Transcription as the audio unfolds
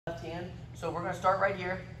left hand. So we're going to start right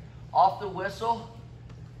here. Off the whistle,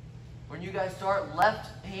 when you guys start,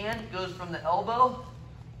 left hand goes from the elbow,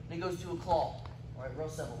 and it goes to a claw. All right, real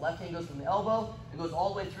simple. Left hand goes from the elbow, it goes all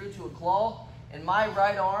the way through to a claw, and my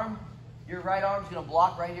right arm, your right arm is going to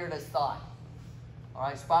block right here at his thigh. All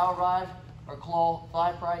right, spiral ride or claw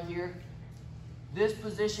thigh right here. This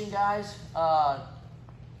position, guys, at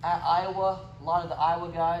Iowa, a lot of the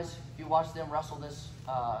Iowa guys, if you watch them wrestle this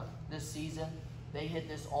this season, they hit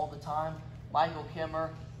this all the time. Michael Kimmer,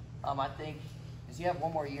 I think, does he have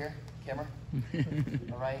one more year, Kimmer?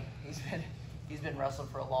 All right, he's been wrestling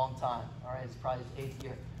for a long time. All right, it's probably his 8th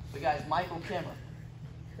year. But guys, Michael Kimmer,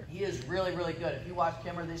 he is really, really good. If you watch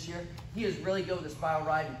Kimmer this year, he is really good with the spiral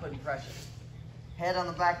ride and putting pressure. Head on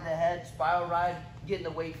the back of the head, spiral ride, getting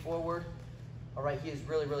the weight forward. All right, he is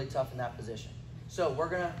really, really tough in that position. So we're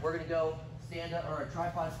gonna go stand up, or a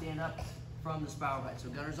tripod stand up from the spiral ride. So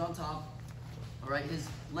gunner's on top. All right, his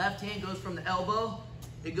left hand goes from the elbow,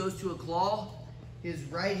 it goes to a claw. His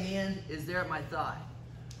right hand is there at my thigh.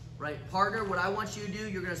 Right, partner, what I want you to do,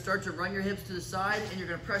 you're gonna start to run your hips to the side and you're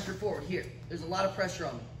gonna pressure forward. Here, there's a lot of pressure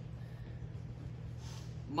on me.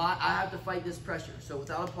 I have to fight this pressure. So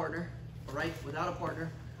without a partner, all right, without a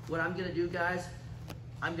partner, what I'm gonna do, guys,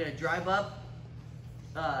 I'm gonna drive up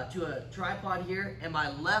to a tripod here, and my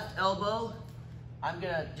left elbow, I'm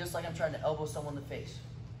gonna, just like I'm trying to elbow someone in the face.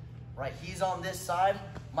 Right, he's on this side,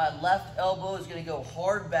 my left elbow is gonna go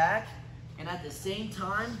hard back, and at the same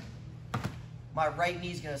time, my right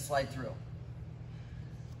knee is gonna slide through.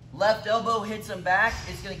 Left elbow hits him back,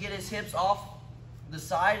 it's gonna get his hips off the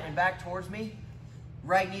side and back towards me.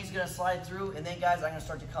 Right knee's gonna slide through, and then guys, I'm gonna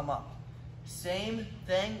start to come up. Same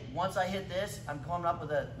thing, once I hit this, I'm coming up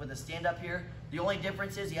with a stand up here. The only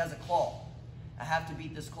difference is he has a claw. I have to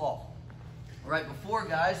beat this claw. All right, before,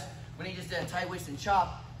 guys, when he just did a tight waist and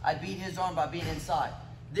chop, I beat his arm by being inside.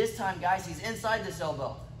 This time, guys, he's inside this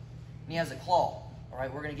elbow, and he has a claw. All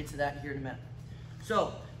right, we're gonna get to that here in a minute.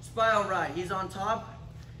 So, spiral ride, he's on top.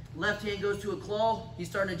 Left hand goes to a claw. He's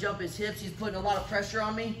starting to jump his hips. He's putting a lot of pressure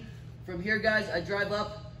on me. From here, guys, I drive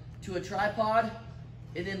up to a tripod,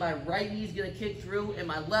 and then my right knee's gonna kick through, and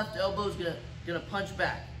my left elbow's gonna punch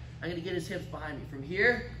back. I'm gonna get his hips behind me from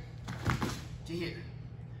here to here.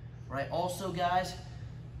 All right, also, guys,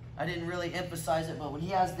 I didn't really emphasize it, but when he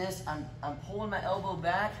has this, I'm pulling my elbow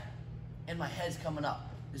back, and my head's coming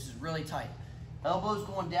up. This is really tight. Elbow's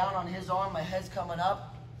going down on his arm, my head's coming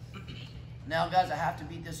up. Now, guys, I have to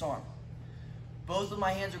beat this arm. Both of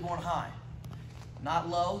my hands are going high, not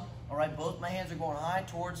low. All right, both my hands are going high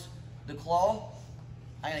towards the claw.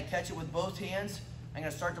 I'm gonna catch it with both hands. I'm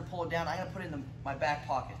gonna start to pull it down. I'm gonna put it in my back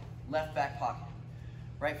pocket, left back pocket.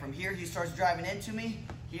 Right, from here, he starts driving into me.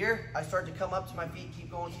 Here, I start to come up to my feet, keep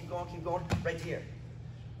going, keep going, keep going, right to here.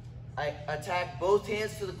 I attack both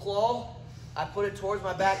hands to the claw. I put it towards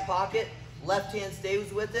my back pocket. Left hand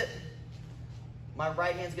stays with it. My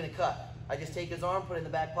right hand's gonna cut. I just take his arm, put it in the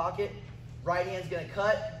back pocket. Right hand's gonna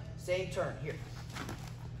cut, same turn, here.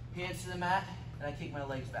 Hands to the mat, and I kick my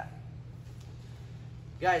legs back.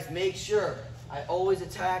 Guys, make sure I always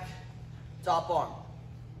attack top arm.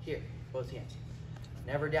 Here, both hands.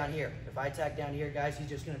 Never down here. If I attack down here, guys, he's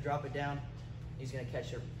just gonna drop it down. He's gonna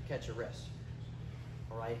catch your wrist.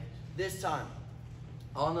 All right, this time,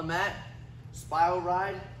 on the mat, spiral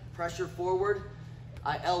ride, pressure forward,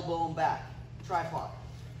 I elbow him back, tripod.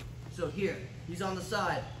 So here, he's on the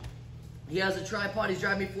side. He has a tripod, he's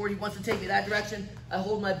driving me forward, he wants to take me that direction. I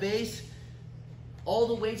hold my base. All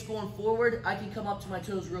the weight's going forward, I can come up to my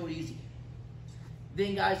toes real easy.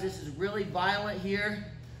 Then, guys, this is really violent here.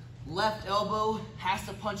 Left elbow has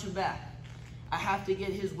to punch him back. I have to get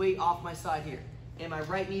his weight off my side here. And my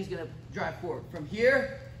right knee's gonna drive forward. From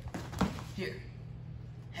here, here.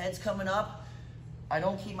 Head's coming up. I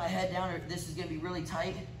don't keep my head down, or this is gonna be really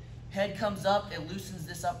tight. Head comes up, it loosens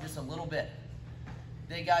this up just a little bit.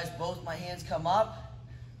 Then, guys, both my hands come up.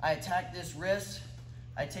 I attack this wrist.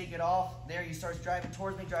 I take it off. There, he starts driving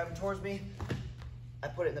towards me. I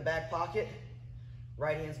put it in the back pocket.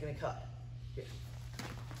 Right hand's gonna cut. Here.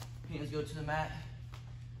 Hands go to the mat,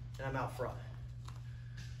 and I'm out front.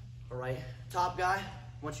 All right, top guy,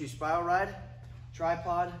 once you spiral ride,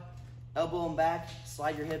 tripod, elbow him back,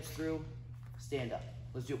 slide your hips through, stand up.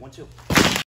 Let's do it, 1, 2.